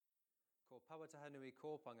Pawataha nui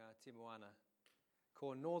kōpanga te moana,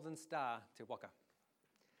 ko Northern Star te waka.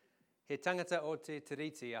 He tangata o te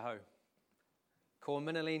tiriti ahau. Ko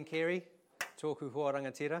Minaline Carey, tōku hoa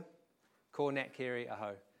rangatira, ko Nat Carey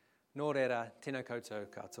ahau. Nō reira, tēnā koutou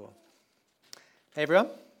katoa. Hey everyone,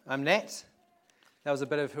 I'm Nat. That was a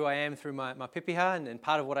bit of who I am through my pepeha, and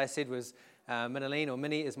part of what I said was Minaline, or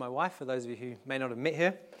Minnie, is my wife, for those of you who may not have met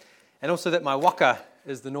her. And also that my waka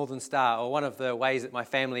is the Northern Star, or one of the ways that my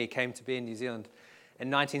family came to be in New Zealand. In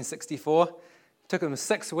 1964, it took them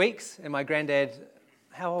 6 weeks, and my granddad,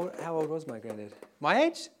 how old was my granddad? My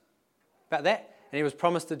age? About that. And he was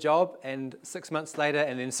promised a job, and 6 months later,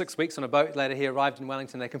 and then 6 weeks on a boat later, he arrived in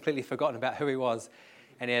Wellington. They'd completely forgotten about who he was.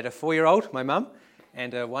 And he had a 4-year-old, my mum,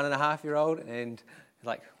 and a 1.5-year-old, and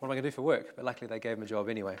like, what am I going to do for work? But luckily they gave him a job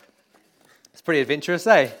anyway. It's pretty adventurous,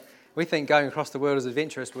 eh? We think going across the world is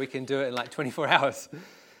adventurous, but we can do it in like 24 hours.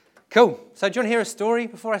 Cool. So do you want to hear a story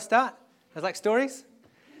before I start? I like stories.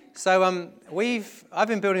 So I've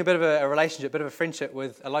been building a bit of a relationship, a bit of a friendship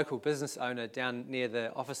with a local business owner down near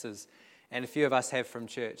the offices, and a few of us have from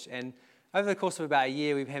church. And over the course of about a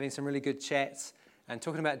year, we've been having some really good chats and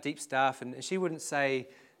talking about deep stuff. And she wouldn't say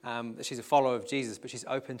that she's a follower of Jesus, but she's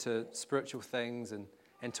open to spiritual things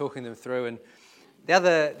and talking them through. And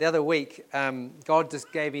the other week, God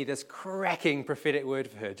just gave me this cracking prophetic word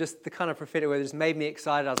for her. Just the kind of prophetic word that just made me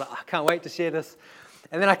excited. I was like, I can't wait to share this.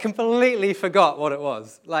 And then I completely forgot what it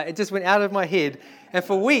was. Like, it just went out of my head. And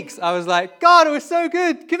for weeks, I was like, God, it was so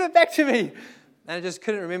good. Give it back to me. And I just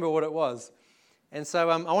couldn't remember what it was. And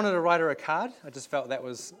so I wanted to write her a card. I just felt that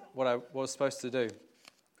was what I was supposed to do.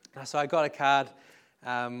 So I got a card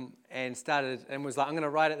and started and was like, I'm going to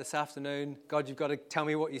write it this afternoon. God, you've got to tell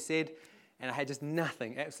me what you said. And I had just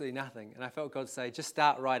nothing, absolutely nothing. And I felt God say, just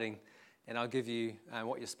start writing and I'll give you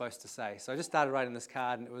what you're supposed to say. So I just started writing this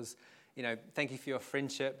card, and it was, thank you for your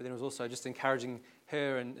friendship. But then it was also just encouraging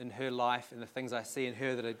her and her life and the things I see in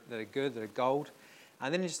her that are good, that are gold.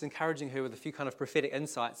 And then just encouraging her with a few kind of prophetic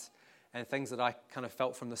insights and things that I kind of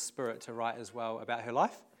felt from the Spirit to write as well about her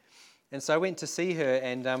life. And so I went to see her,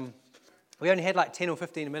 and we only had like 10 or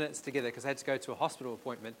 15 minutes together because I had to go to a hospital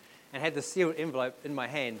appointment, and had the sealed envelope in my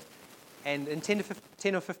hand. And in 10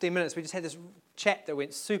 or 15 minutes, we just had this chat that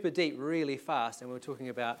went super deep really fast. And we were talking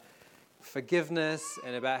about forgiveness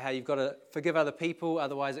and about how you've got to forgive other people.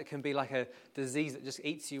 Otherwise, it can be like a disease that just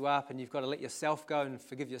eats you up. And you've got to let yourself go and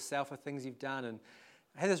forgive yourself for things you've done. And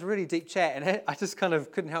I had this really deep chat. And I just kind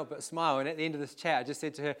of couldn't help but smile. And at the end of this chat, I just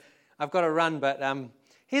said to her, I've got to run, but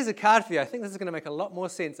here's a card for you. I think this is going to make a lot more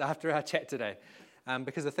sense after our chat today.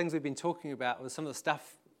 Because the things we've been talking about, some of the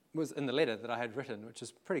stuff was in the letter that I had written, which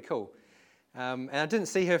is pretty cool. And I didn't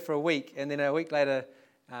see her for a week, and then a week later,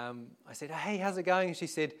 I said, hey, how's it going? And she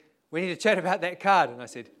said, we need to chat about that card. And I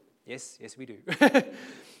said, yes, we do.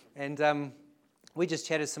 And we just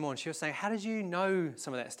chatted some more, and she was saying, how did you know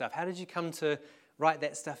some of that stuff? How did you come to write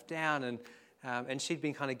that stuff down? And she'd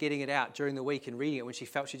been kind of getting it out during the week and reading it when she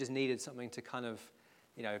felt she just needed something to kind of,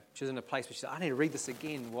 she was in a place where she said, I need to read this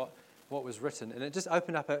again, what was written. And it just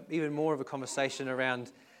opened up even more of a conversation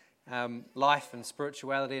around life and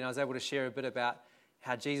spirituality, and I was able to share a bit about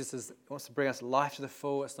how Jesus wants to bring us life to the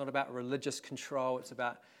full. It's not about religious control. It's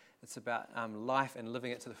about life and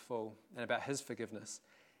living it to the full, and about His forgiveness.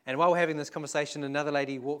 And while we're having this conversation, another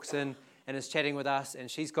lady walks in and is chatting with us, and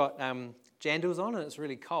she's got jandals on, and it's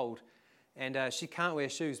really cold, and she can't wear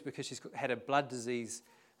shoes because she's had a blood disease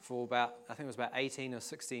for about 18 or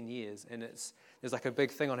 16 years, and there's like a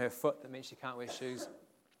big thing on her foot that means she can't wear shoes.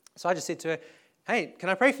 So I just said to her, hey, can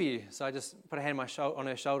I pray for you? So I just put a hand on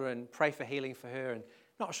her shoulder and pray for healing for her. And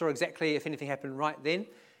not sure exactly if anything happened right then.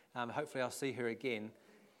 Hopefully I'll see her again.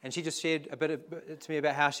 And she just shared a bit to me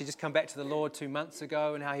about how she just come back to the Lord 2 months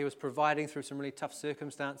ago and how He was providing through some really tough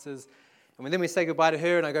circumstances. And then we say goodbye to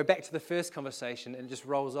her, and I go back to the first conversation, and it just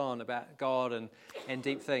rolls on about God and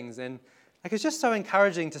deep things. And it's just so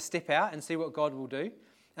encouraging to step out and see what God will do.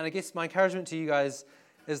 And I guess my encouragement to you guys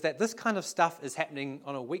is that this kind of stuff is happening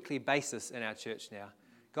on a weekly basis in our church now.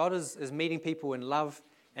 God is meeting people in love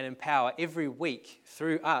and in power every week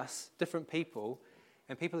through us, different people,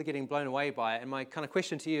 and people are getting blown away by it. And my kind of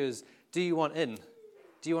question to you is, do you want in?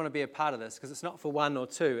 Do you want to be a part of this? Because it's not for one or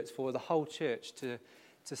two, it's for the whole church to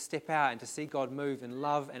step out and to see God move in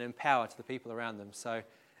love and in power to the people around them. So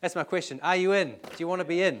that's my question. Are you in? Do you want to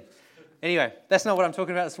be in? Anyway, that's not what I'm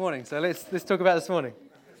talking about this morning, so let's talk about this morning.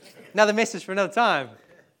 Another message for another time.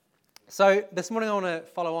 So this morning I want to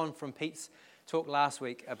follow on from Pete's talk last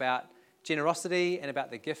week about generosity and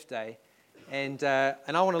about the gift day. And I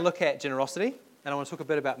want to look at generosity, and I want to talk a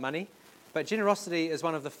bit about money. But generosity is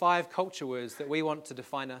one of the 5 culture words that we want to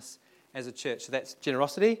define us as a church. So that's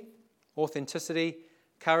generosity, authenticity,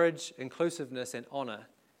 courage, inclusiveness, and honour.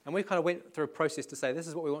 And we kind of went through a process to say this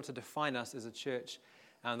is what we want to define us as a church,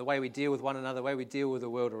 the way we deal with one another, the way we deal with the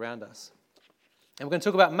world around us. And we're going to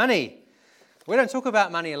talk about money. We don't talk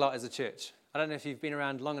about money a lot as a church. I don't know if you've been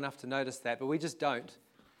around long enough to notice that, but we just don't.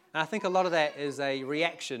 And I think a lot of that is a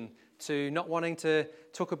reaction to not wanting to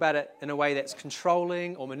talk about it in a way that's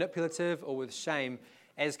controlling or manipulative or with shame,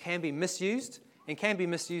 as can be misused and can be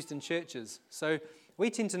misused in churches. So we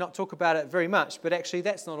tend to not talk about it very much, but actually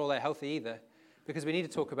that's not all that healthy either, because we need to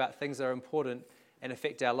talk about things that are important and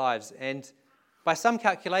affect our lives. And by some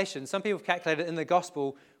calculations, some people have calculated in the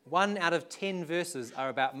gospel, 1 out of 10 verses are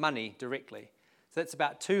about money directly. So that's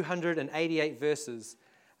about 288 verses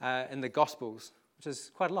in the gospels, which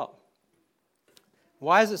is quite a lot.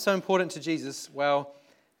 Why is it so important to Jesus? Well,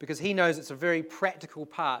 because he knows it's a very practical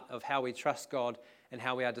part of how we trust God and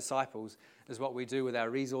how we are disciples, is what we do with our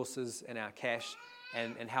resources and our cash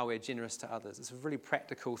and how we're generous to others. It's a really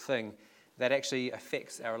practical thing that actually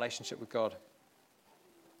affects our relationship with God.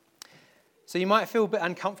 So you might feel a bit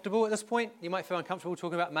uncomfortable at this point. You might feel uncomfortable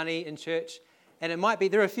talking about money in church. And it might be,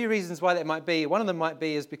 there are a few reasons why that might be. One of them might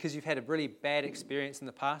be is because you've had a really bad experience in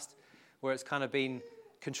the past where it's kind of been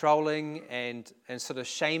controlling and sort of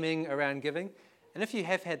shaming around giving. And if you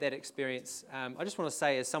have had that experience, I just want to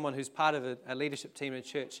say, as someone who's part of a leadership team in a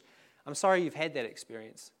church, I'm sorry you've had that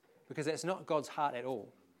experience, because that's not God's heart at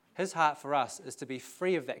all. His heart for us is to be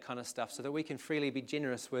free of that kind of stuff so that we can freely be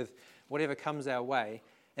generous with whatever comes our way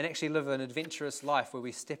and actually live an adventurous life where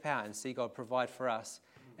we step out and see God provide for us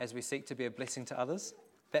as we seek to be a blessing to others.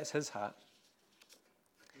 That's his heart.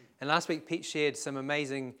 And last week, Pete shared some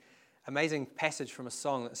amazing passage from a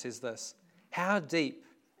song that says this: "How deep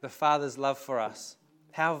the Father's love for us,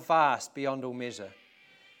 how vast beyond all measure,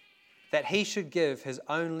 that he should give his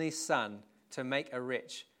only Son to make a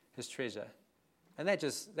wretch his treasure." And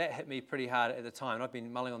that hit me pretty hard at the time. And I've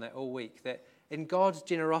been mulling on that all week, that in God's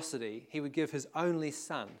generosity, he would give his only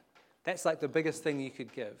Son. That's like the biggest thing you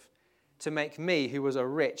could give, to make me, who was a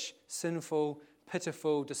wretch, sinful,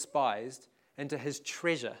 pitiful, despised, into his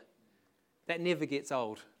treasure. That never gets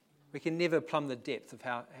old. We can never plumb the depth of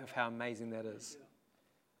how amazing that is.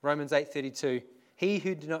 Romans 8:32, "He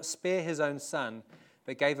who did not spare his own Son,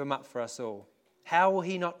 but gave him up for us all, how will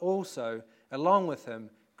he not also, along with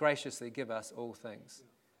him, graciously give us all things?"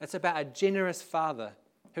 It's about a generous Father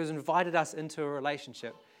who has invited us into a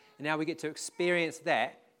relationship, and now we get to experience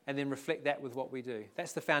that and then reflect that with what we do.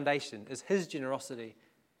 That's the foundation, is his generosity,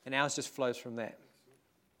 and ours just flows from that.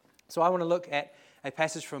 So I want to look at a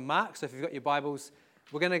passage from Mark. So if you've got your Bibles,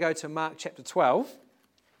 we're going to go to Mark chapter 12.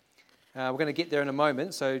 We're going to get there in a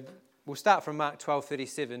moment, so we'll start from Mark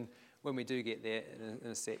 12:37 when we do get there in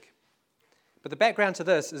a sec. But the background to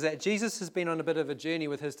this is that Jesus has been on a bit of a journey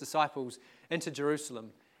with his disciples into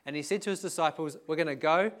Jerusalem. And he said to his disciples, we're going to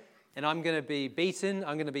go, and I'm going to be beaten,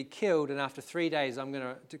 I'm going to be killed, and after 3 days I'm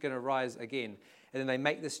going to rise again. And then they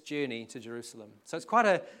make this journey to Jerusalem. So it's quite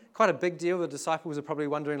a big deal. The disciples are probably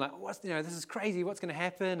wondering, like, this is crazy, what's going to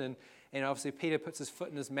happen? And obviously Peter puts his foot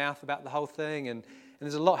in his mouth about the whole thing, and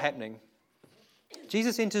there's a lot happening.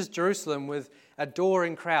 Jesus enters Jerusalem with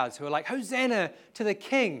adoring crowds who are like, "Hosanna to the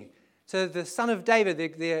King, to the Son of David."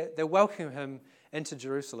 They welcome him into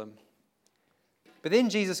Jerusalem. But then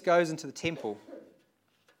Jesus goes into the temple,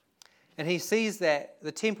 and he sees that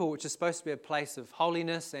the temple, which is supposed to be a place of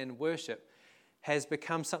holiness and worship, has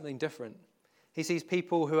become something different. He sees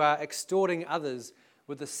people who are extorting others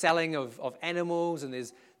with the selling of animals, and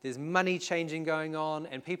there's money changing going on,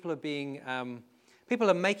 and people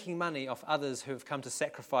are making money off others who have come to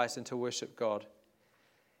sacrifice and to worship God.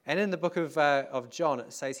 And in the book of John,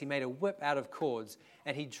 it says he made a whip out of cords,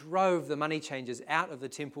 and he drove the money changers out of the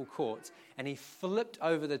temple courts, and he flipped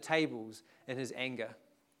over the tables in his anger.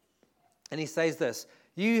 And he says this: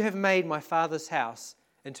 "You have made my Father's house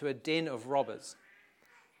into a den of robbers,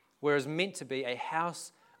 whereas meant to be a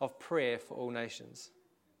house of prayer for all nations."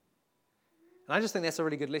 And I just think that's a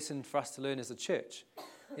really good lesson for us to learn as a church.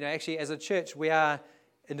 Actually, as a church, we are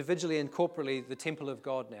individually and corporately the temple of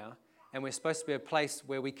God now. And we're supposed to be a place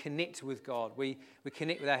where we connect with God. We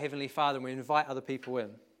connect with our Heavenly Father, and we invite other people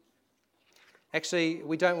in. Actually,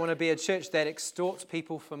 we don't want to be a church that extorts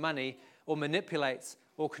people for money or manipulates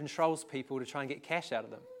or controls people to try and get cash out of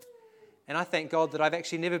them. And I thank God that I've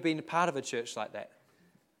actually never been a part of a church like that.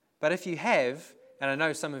 But if you have, and I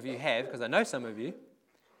know some of you have, because I know some of you,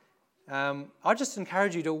 I just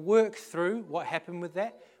encourage you to work through what happened with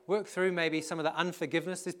that. Work through maybe some of the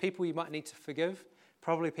unforgiveness. There's people you might need to forgive.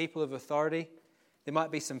 Probably people of authority. There might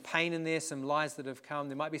be some pain in there, some lies that have come.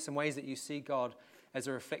 There might be some ways that you see God as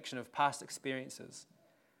a reflection of past experiences.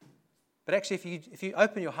 But actually, if you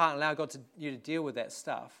open your heart and allow you to deal with that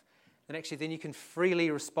stuff, then you can freely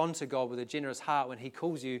respond to God with a generous heart when he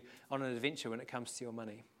calls you on an adventure when it comes to your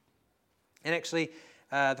money. And actually,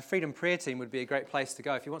 the Freedom Prayer Team would be a great place to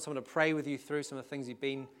go. If you want someone to pray with you through some of the things you've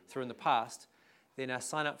been through in the past, then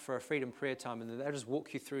sign up for a Freedom Prayer Time, and they'll just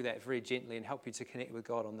walk you through that very gently and help you to connect with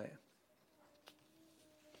God on that.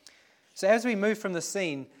 So as we move from the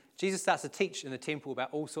scene, Jesus starts to teach in the temple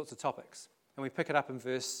about all sorts of topics. And we pick it up in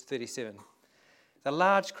verse 37. The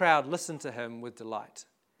large crowd listened to him with delight.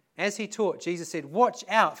 As he taught, Jesus said, "Watch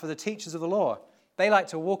out for the teachers of the law. They like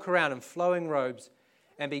to walk around in flowing robes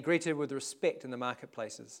and be greeted with respect in the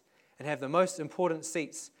marketplaces and have the most important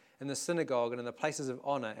seats in the synagogue and in the places of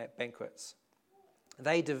honor at banquets.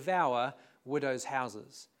 They devour widows'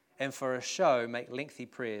 houses and for a show make lengthy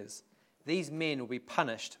prayers. These men will be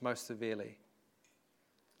punished most severely."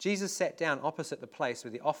 Jesus sat down opposite the place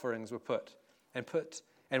where the offerings were put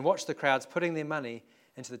and watched the crowds putting their money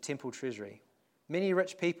into the temple treasury. Many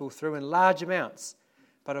rich people threw in large amounts,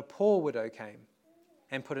 but a poor widow came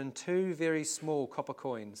and put in 2 very small copper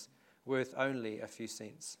coins worth only a few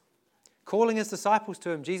cents. Calling his disciples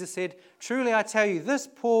to him, Jesus said, "Truly I tell you, this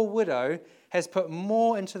poor widow has put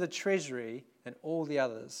more into the treasury than all the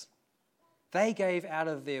others. They gave out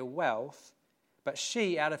of their wealth, but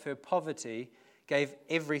she, out of her poverty,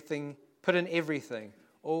 put in everything,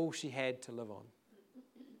 all she had to live on."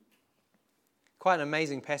 Quite an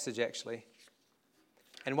amazing passage, actually.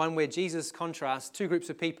 And one where Jesus contrasts 2 groups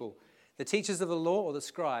of people, the teachers of the law or the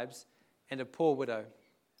scribes and a poor widow.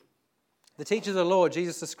 The teachers of the law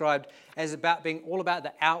Jesus described as being all about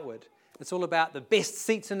the outward. It's all about the best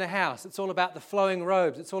seats in the house. It's all about the flowing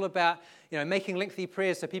robes. It's all about making lengthy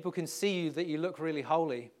prayers so people can see you that you look really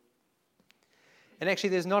holy. And actually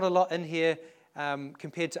there's not a lot in here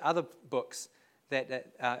compared to other books,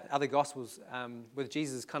 other Gospels, with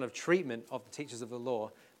Jesus' kind of treatment of the teachers of the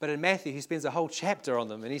law. But in Matthew, he spends a whole chapter on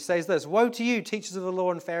them, and he says this, "Woe to you, teachers of the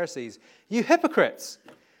law and Pharisees, you hypocrites!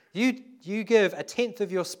 You give 1/10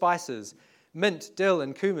 of your spices, mint, dill,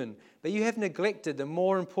 and cumin, but you have neglected the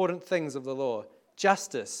more important things of the law,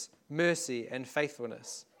 justice, mercy, and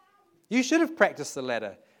faithfulness. You should have practiced the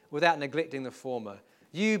latter without neglecting the former.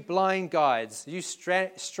 You blind guides, you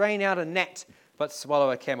strain out a gnat, but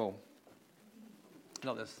swallow a camel."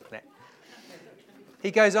 Not this gnat. He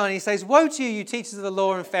goes on, he says, "Woe to you, you teachers of the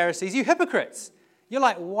law and Pharisees, you hypocrites! You're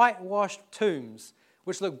like whitewashed tombs,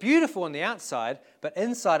 which look beautiful on the outside, but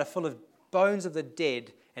inside are full of bones of the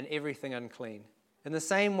dead and everything unclean. In the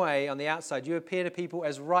same way, on the outside, you appear to people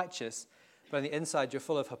as righteous, but on the inside, you're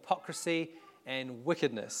full of hypocrisy and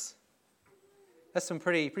wickedness." That's some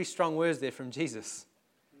pretty strong words there from Jesus.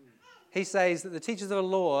 He says that the teachers of the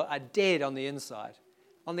law are dead on the inside.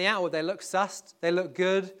 On the outward, they look sussed, they look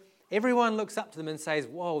good. Everyone looks up to them and says,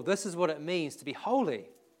 "Whoa, this is what it means to be holy."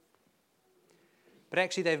 But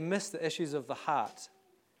actually, they've missed the issues of the heart.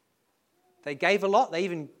 They gave a lot. They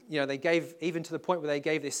gave even to the point where they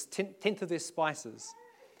gave this 10th of their spices.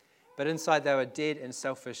 But inside, they were dead and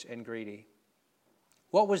selfish and greedy.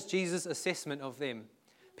 What was Jesus' assessment of them?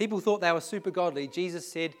 People thought they were super godly. Jesus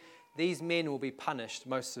said, "These men will be punished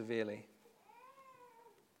most severely."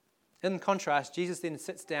 In contrast, Jesus then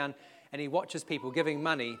sits down and he watches people giving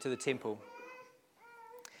money to the temple.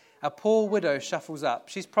 A poor widow shuffles up.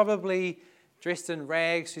 She's probably dressed in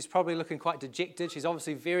rags. She's probably looking quite dejected. She's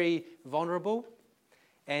obviously very vulnerable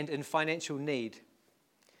and in financial need.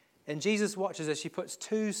 And Jesus watches as she puts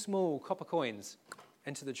 2 small copper coins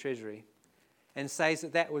into the treasury and says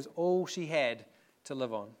that was all she had to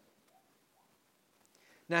live on.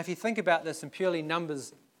 Now, if you think about this in purely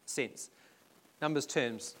numbers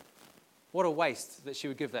terms, what a waste that she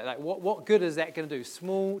would give that. Like, what good is that going to do?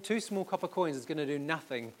 2 small copper coins is going to do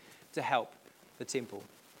nothing to help the temple.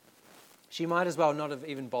 She might as well not have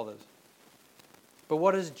even bothered. But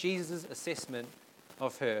what is Jesus' assessment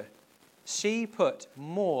of her? She put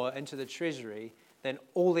more into the treasury than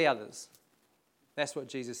all the others. That's what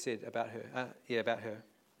Jesus said about her.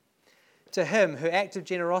 To him, her act of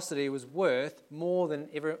generosity was worth more than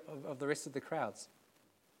ever of the rest of the crowds.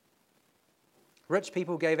 Rich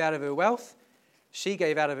people gave out of her wealth. She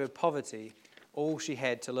gave out of her poverty all she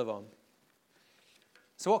had to live on.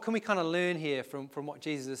 So what can we kind of learn here from what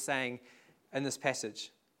Jesus is saying in this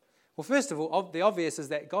passage? Well, first of all, the obvious is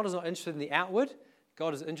that God is not interested in the outward.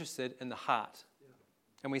 God is interested in the heart.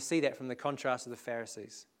 And we see that from the contrast of the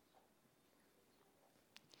Pharisees.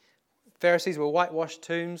 Pharisees were whitewashed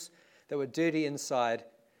tombs that were dirty inside,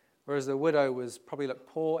 whereas the widow was probably looked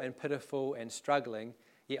poor and pitiful and struggling,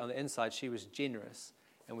 yet on the inside she was generous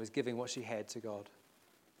and was giving what she had to God.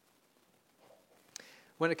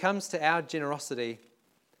 When it comes to our generosity,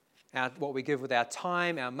 what we give with our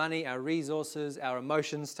time, our money, our resources, our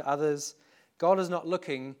emotions to others. God is not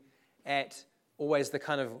looking at always the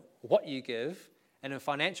kind of what you give. And in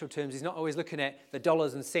financial terms, he's not always looking at the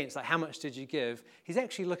dollars and cents, like how much did you give. He's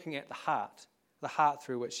actually looking at the heart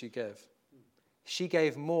through which you give. She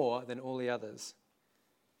gave more than all the others.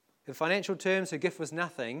 In financial terms, her gift was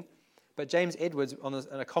nothing, but James Edwards,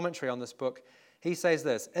 in a commentary on this book, he says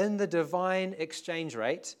this: in the divine exchange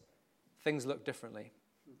rate, things look differently.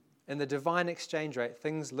 In the divine exchange rate,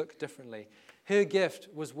 things look differently. Her gift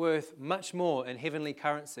was worth much more in heavenly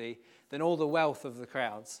currency than all the wealth of the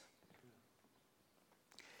crowds.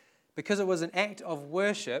 Because it was an act of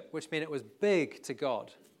worship, which meant it was big to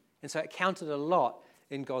God. And so it counted a lot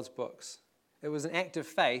in God's books. It was an act of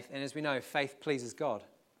faith, and as we know, faith pleases God.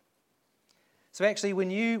 So actually, when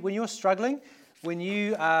you're struggling, when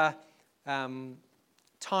you are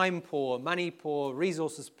time poor, money poor,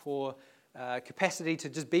 resources poor, capacity to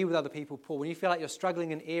just be with other people poor, when you feel like you're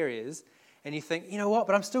struggling in areas and you think, you know what,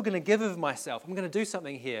 but I'm still going to give of myself. I'm going to do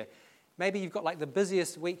something here. Maybe you've got like the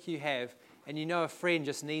busiest week you have, and you know a friend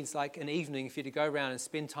just needs like an evening for you to go around and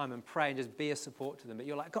spend time and pray and just be a support to them. But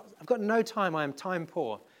you're like, I've got no time. I am time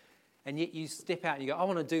poor. And yet you step out and you go, I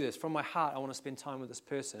want to do this. From my heart, I want to spend time with this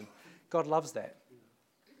person. God loves that.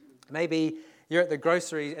 Maybe you're at the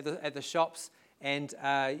groceries, at the shops, and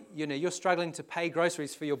you're struggling to pay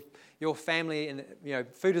groceries for your family, and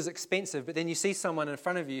food is expensive. But then you see someone in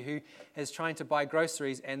front of you who is trying to buy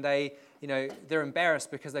groceries, and they're embarrassed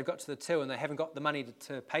because they've got to the till and they haven't got the money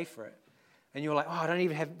to pay for it. And you're like, I don't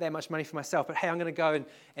even have that much money for myself, but hey, I'm going to go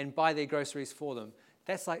and buy their groceries for them.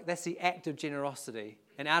 That's the act of generosity.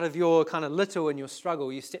 And out of your kind of little and your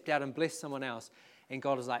struggle, you stepped out and blessed someone else. And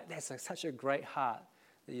God is like, that's such a great heart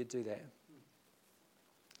that you do that.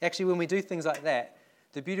 Actually, when we do things like that,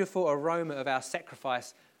 the beautiful aroma of our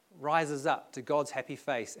sacrifice rises up to God's happy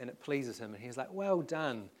face, and it pleases him. And he's like, well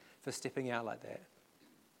done for stepping out like that.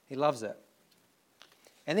 He loves it.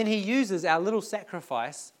 And then he uses our little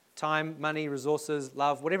sacrifice, time, money, resources,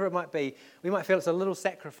 love, whatever it might be. We might feel it's a little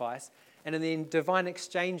sacrifice. And in the divine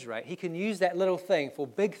exchange rate, he can use that little thing for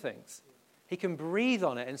big things. He can breathe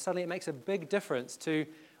on it, and suddenly it makes a big difference to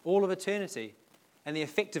all of eternity. And the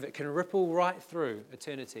effect of it can ripple right through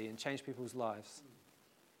eternity and change people's lives.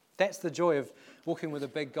 That's the joy of walking with a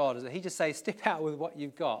big God, is that he just says, step out with what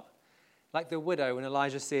you've got. Like the widow when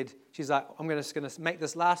Elijah said, she's like, I'm just going to make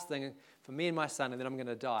this last thing for me and my son, and then I'm going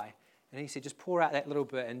to die. And he said, just pour out that little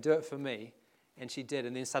bit and do it for me. And she did,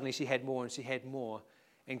 and then suddenly she had more and she had more.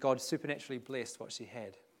 And God supernaturally blessed what she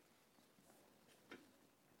had.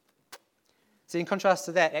 So in contrast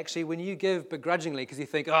to that, actually, when you give begrudgingly because you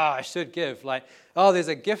think, I should give, like, there's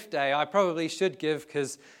a gift day, I probably should give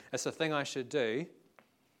because it's a thing I should do,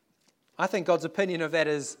 I think God's opinion of that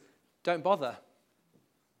is, don't bother.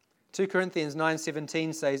 2 Corinthians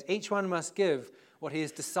 9:17 says, each one must give what he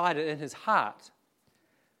has decided in his heart,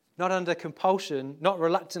 not under compulsion, not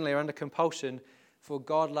reluctantly or under compulsion, for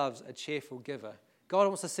God loves a cheerful giver. God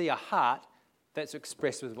wants to see a heart that's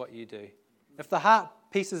expressed with what you do. If the heart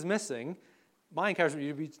piece is missing, my encouragement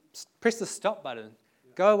would be press the stop button.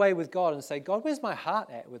 Go away with God and say, God, where's my heart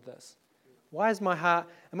at with this? Why is my heart,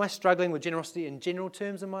 am I struggling with generosity in general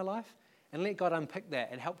terms in my life? And let God unpick that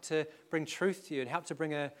and help to bring truth to you and help to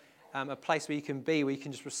bring a place where you can be, where you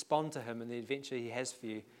can just respond to him and the adventure he has for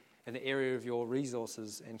you in the area of your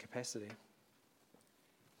resources and capacity.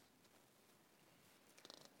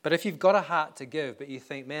 But if you've got a heart to give, but you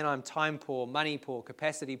think, man, I'm time poor, money poor,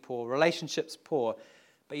 capacity poor, relationships poor,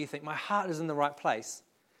 but you think my heart is in the right place,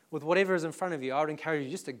 with whatever is in front of you, I would encourage you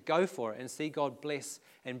just to go for it and see God bless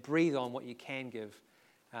and breathe on what you can give,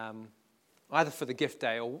 either for the gift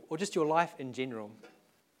day or just your life in general.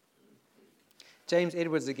 James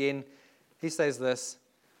Edwards again, he says this,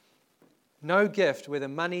 no gift, whether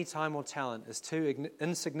money, time or talent, is too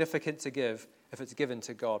insignificant to give if it's given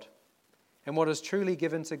to God. And what is truly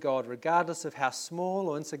given to God, regardless of how small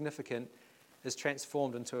or insignificant, is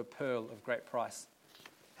transformed into a pearl of great price.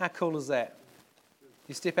 How cool is that?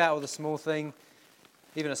 You step out with a small thing,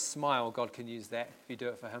 even a smile, God can use that if you do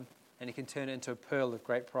it for him, and he can turn it into a pearl of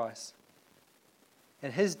great price.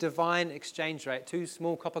 And his divine exchange rate, 2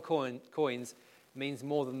 small copper coins, means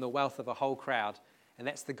more than the wealth of a whole crowd, and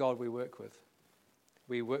that's the God we work with.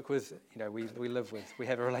 We work with, we live with, we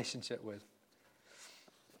have a relationship with.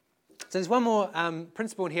 So there's one more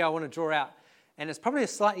principle in here I want to draw out, and it's probably a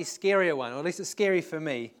slightly scarier one, or at least it's scary for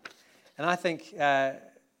me. And I think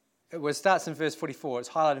it starts in verse 44. It's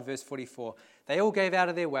highlighted in verse 44. They all gave out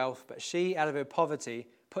of their wealth, but she, out of her poverty,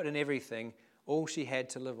 put in everything, all she had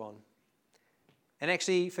to live on. And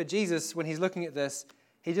actually, for Jesus, when he's looking at this,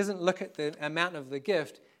 he doesn't look at the amount of the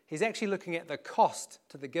gift. he's actually looking at the cost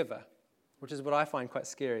to the giver, which is what I find quite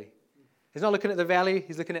scary. He's not looking at the value,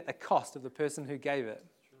 he's looking at the cost of the person who gave it.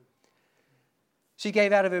 She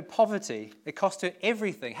gave out of her poverty. It cost her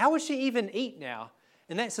everything. How would she even eat now?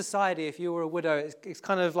 In that society, if you were a widow, it's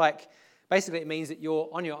kind of like, basically it means that you're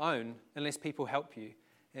on your own unless people help you.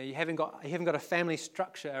 You haven't got a family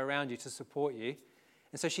structure around you to support you.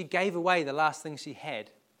 And so she gave away the last thing she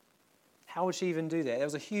had. How would she even do that? That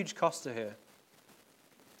was a huge cost to her.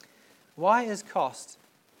 Why is cost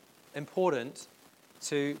important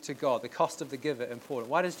to God? The cost of the giver important.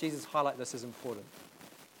 Why does Jesus highlight this as important?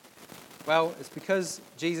 Well, it's because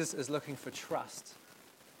Jesus is looking for trust.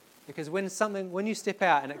 Because when you step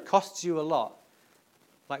out and it costs you a lot,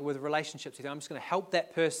 like with relationships, you think, I'm just going to help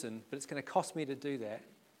that person, but it's going to cost me to do that.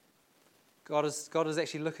 God is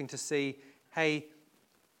actually looking to see, hey,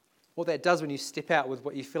 what that does when you step out with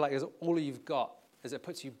what you feel like is all you've got, is it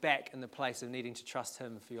puts you back in the place of needing to trust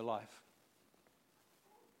Him for your life.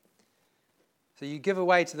 So you give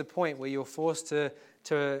away to the point where you're forced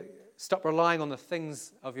to stop relying on the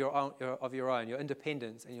things of your own, your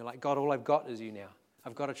independence, and you're like, God, all I've got is you now.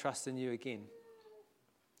 I've got to trust in you again.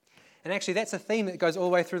 And actually, that's a theme that goes all the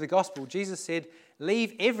way through the gospel. Jesus said,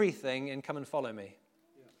 leave everything and come and follow me.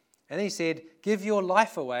 Yeah. And then he said, give your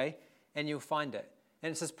life away and you'll find it. And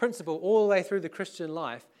it's this principle all the way through the Christian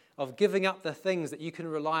life of giving up the things that you can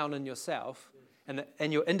rely on in yourself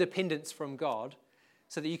and your independence from God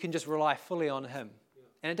so that you can just rely fully on Him. Yeah.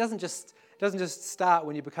 And it doesn't just start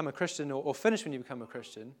when you become a Christian or finish when you become a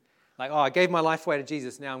Christian. Like, oh, I gave my life away to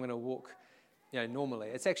Jesus, now I'm going to walk normally.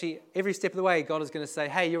 It's actually every step of the way God is going to say,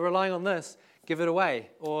 hey, you're relying on this, give it away.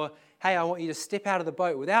 Or, hey, I want you to step out of the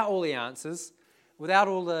boat without all the answers, without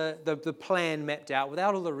all the plan mapped out,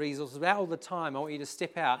 without all the resources, without all the time. I want you to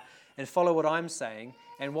step out and follow what I'm saying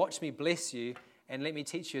and watch me bless you and let me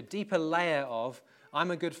teach you a deeper layer of I'm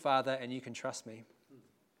a good Father and you can trust me.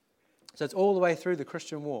 So it's all the way through the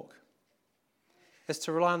Christian walk. It's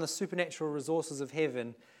to rely on the supernatural resources of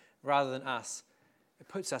heaven rather than us. It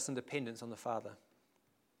puts us in dependence on the Father.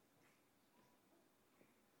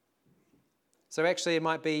 So actually it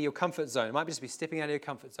might be your comfort zone. It might just be stepping out of your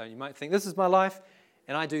comfort zone. You might think, this is my life,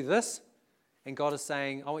 and I do this. And God is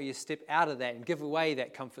saying, I want you to step out of that and give away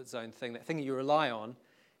that comfort zone thing, that thing that you rely on,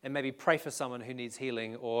 and maybe pray for someone who needs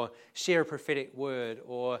healing, or share a prophetic word,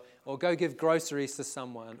 or go give groceries to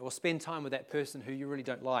someone, or spend time with that person who you really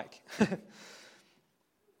don't like.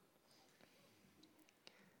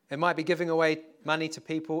 It might be giving away money to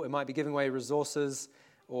people. It might be giving away resources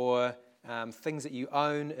or things that you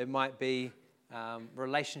own. It might be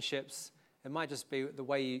relationships. It might just be the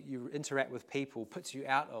way you interact with people puts you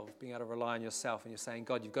out of being able to rely on yourself. And you're saying,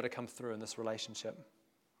 God, you've got to come through in this relationship.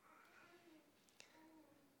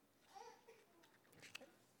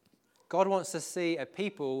 God wants to see a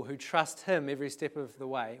people who trust Him every step of the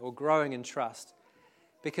way, or growing in trust.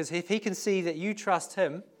 Because if He can see that you trust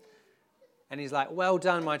Him, and He's like, well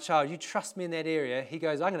done, my child, you trust me in that area. He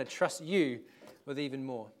goes, I'm going to trust you with even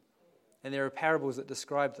more. And there are parables that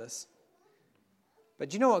describe this. But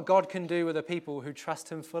do you know what God can do with the people who trust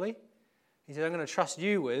Him fully? He said, I'm going to trust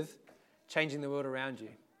you with changing the world around you.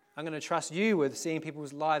 I'm going to trust you with seeing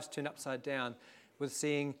people's lives turn upside down, with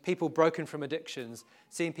seeing people broken from addictions,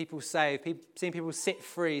 seeing people saved, seeing people set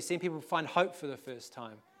free, seeing people find hope for the first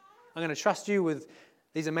time. I'm going to trust you with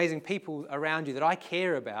these amazing people around you that I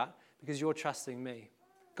care about, because you're trusting me.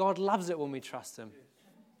 God loves it when we trust Him.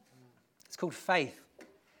 It's called faith.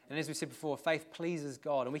 And as we said before, faith pleases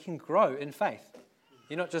God. And we can grow in faith.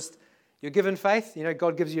 You're given faith.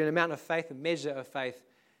 God gives you an amount of faith, a measure of faith.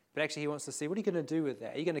 But actually He wants to see, what are you going to do with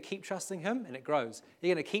that? Are you going to keep trusting Him? And it grows. Are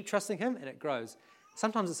you going to keep trusting Him? And it grows.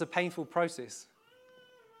 Sometimes it's a painful process.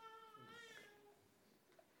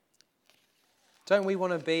 Don't we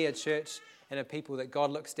want to be a church and a people that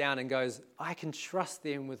God looks down and goes, I can trust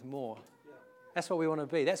them with more? Yeah. That's what we want to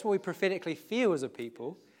be. That's what we prophetically feel as a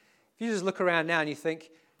people. If you just look around now and you think,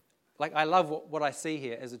 like, I love what I see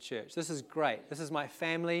here as a church. This is great. This is my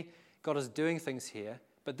family. God is doing things here.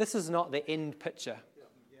 But this is not the end picture.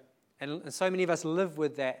 Yeah. Yeah. And so many of us live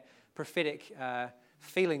with that prophetic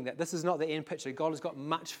feeling that this is not the end picture. God has got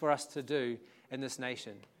much for us to do in this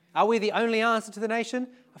nation. Are we the only answer to the nation?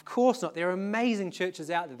 Of course not. There are amazing churches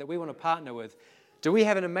out there that we want to partner with. Do we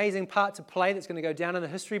have an amazing part to play that's going to go down in the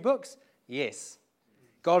history books? Yes.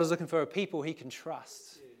 God is looking for a people He can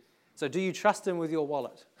trust. So do you trust Him with your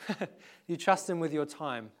wallet? Do you trust Him with your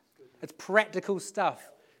time? It's practical stuff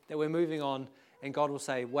that we're moving on, and God will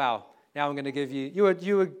say, wow, now I'm going to give you,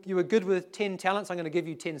 you were good with 10 talents, I'm going to give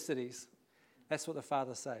you 10 cities. That's what the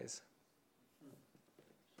Father says.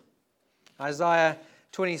 Isaiah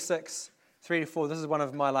 26, 3 to 4, this is one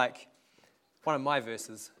of my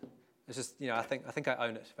verses. It's just, I think I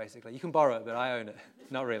own it, basically. You can borrow it, but I own it.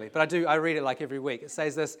 Not really. But I read it like every week. It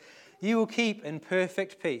says this: "You will keep in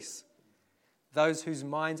perfect peace those whose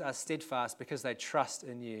minds are steadfast because they trust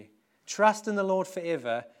in you. Trust in the Lord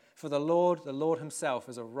forever, for the Lord himself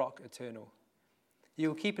is a rock eternal." You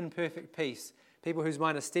will keep in perfect peace people whose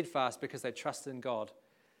mind are steadfast because they trust in God.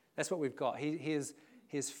 That's what we've got. He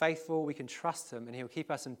is faithful. We can trust him, and he'll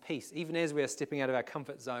keep us in peace, even as we are stepping out of our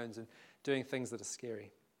comfort zones and doing things that are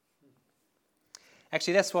scary.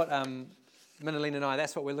 Actually, that's what Minaline and I,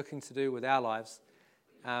 that's what we're looking to do with our lives.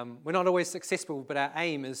 We're not always successful, but our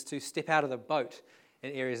aim is to step out of the boat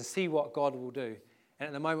in areas and see what God will do. And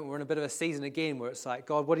at the moment, we're in a bit of a season again where it's like,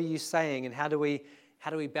 God, what are you saying? And how do we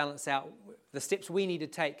balance out the steps we need to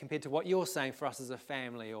take compared to what you're saying for us as a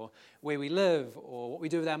family, or where we live, or what we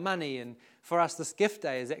do with our money? And for us, this gift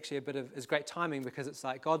day is actually is great timing, because it's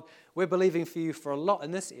like, God, we're believing for you for a lot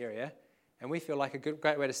in this area. And we feel like a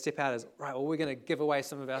great way to step out is, right, well, we're going to give away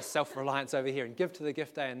some of our self-reliance over here and give to the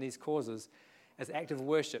gift day and these causes as active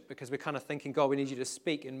worship, because we're kind of thinking, God, we need you to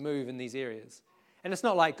speak and move in these areas. And it's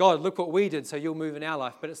not like, God, look what we did, so you'll move in our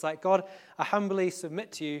life. But it's like, God, I humbly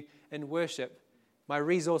submit to you in worship my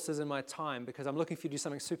resources and my time, because I'm looking for you to do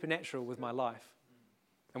something supernatural with my life.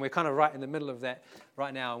 And we're kind of right in the middle of that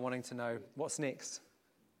right now, and wanting to know what's next.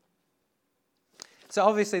 So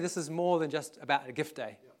obviously, this is more than just about a gift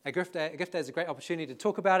day. A gift day is a great opportunity to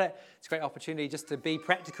talk about it. It's a great opportunity just to be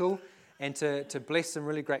practical and to bless some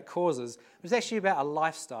really great causes. But it's actually about a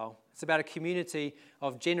lifestyle. It's about a community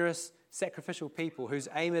of generous, sacrificial people whose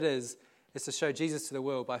aim it is to show Jesus to the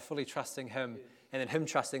world by fully trusting him, and then him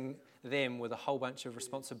trusting them with a whole bunch of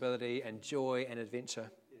responsibility and joy and adventure.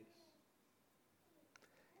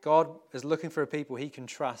 God is looking for a people he can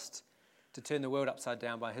trust to turn the world upside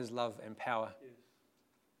down by his love and power.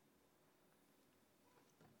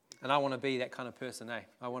 And I want to be that kind of person, eh?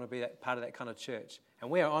 I want to be that part of that kind of church.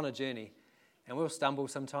 And we are on a journey, and we'll stumble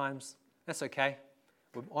sometimes. That's okay.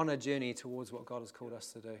 We're on a journey towards what God has called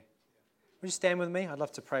us to do. Would you stand with me? I'd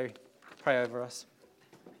love to pray over us.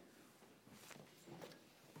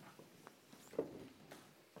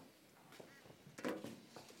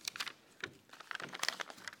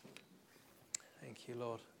 Thank you,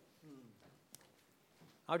 Lord.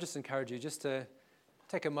 I'll just encourage you just to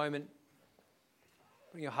take a moment,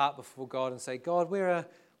 bring your heart before God and say, God,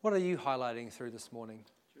 what are you highlighting through this morning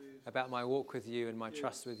about my walk with you and my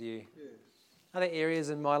trust with you? Are there areas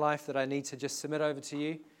in my life that I need to just submit over to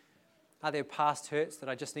you? Are there past hurts that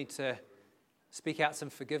I just need to speak out some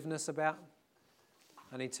forgiveness about?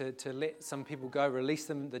 I need to let some people go, release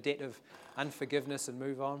them the debt of unforgiveness and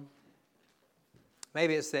move on.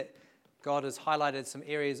 Maybe it's that God has highlighted some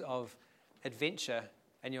areas of adventure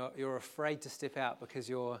and you're afraid to step out because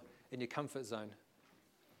you're in your comfort zone.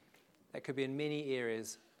 That could be in many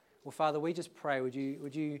areas. Well, Father, we just pray, would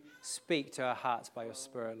you speak to our hearts by your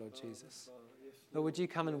Spirit, Lord Jesus? Lord, would you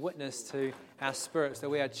come and witness to our spirits that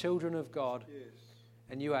we are children of God,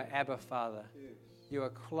 and you are Abba, Father. You are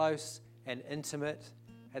close and intimate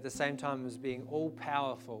at the same time as being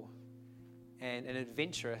all-powerful and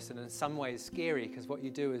adventurous, and in some ways scary, because what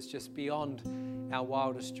you do is just beyond our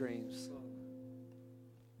wildest dreams.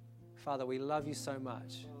 Father, we love you so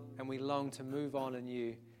much, and we long to move on in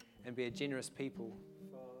you and be a generous people.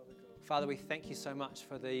 Father, we thank you so much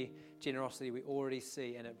for the generosity we already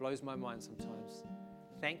see, and it blows my mind sometimes.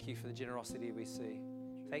 Thank you for the generosity we see.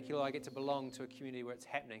 Thank you, Lord, I get to belong to a community where it's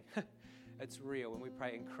happening. It's real, and we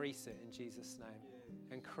pray, increase it in Jesus' name.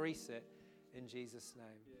 Increase it in Jesus'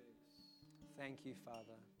 name. Thank you,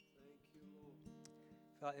 Father.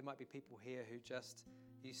 I feel like there might be people here who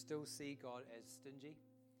you still see God as stingy,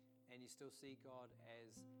 and you still see God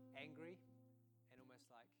as angry.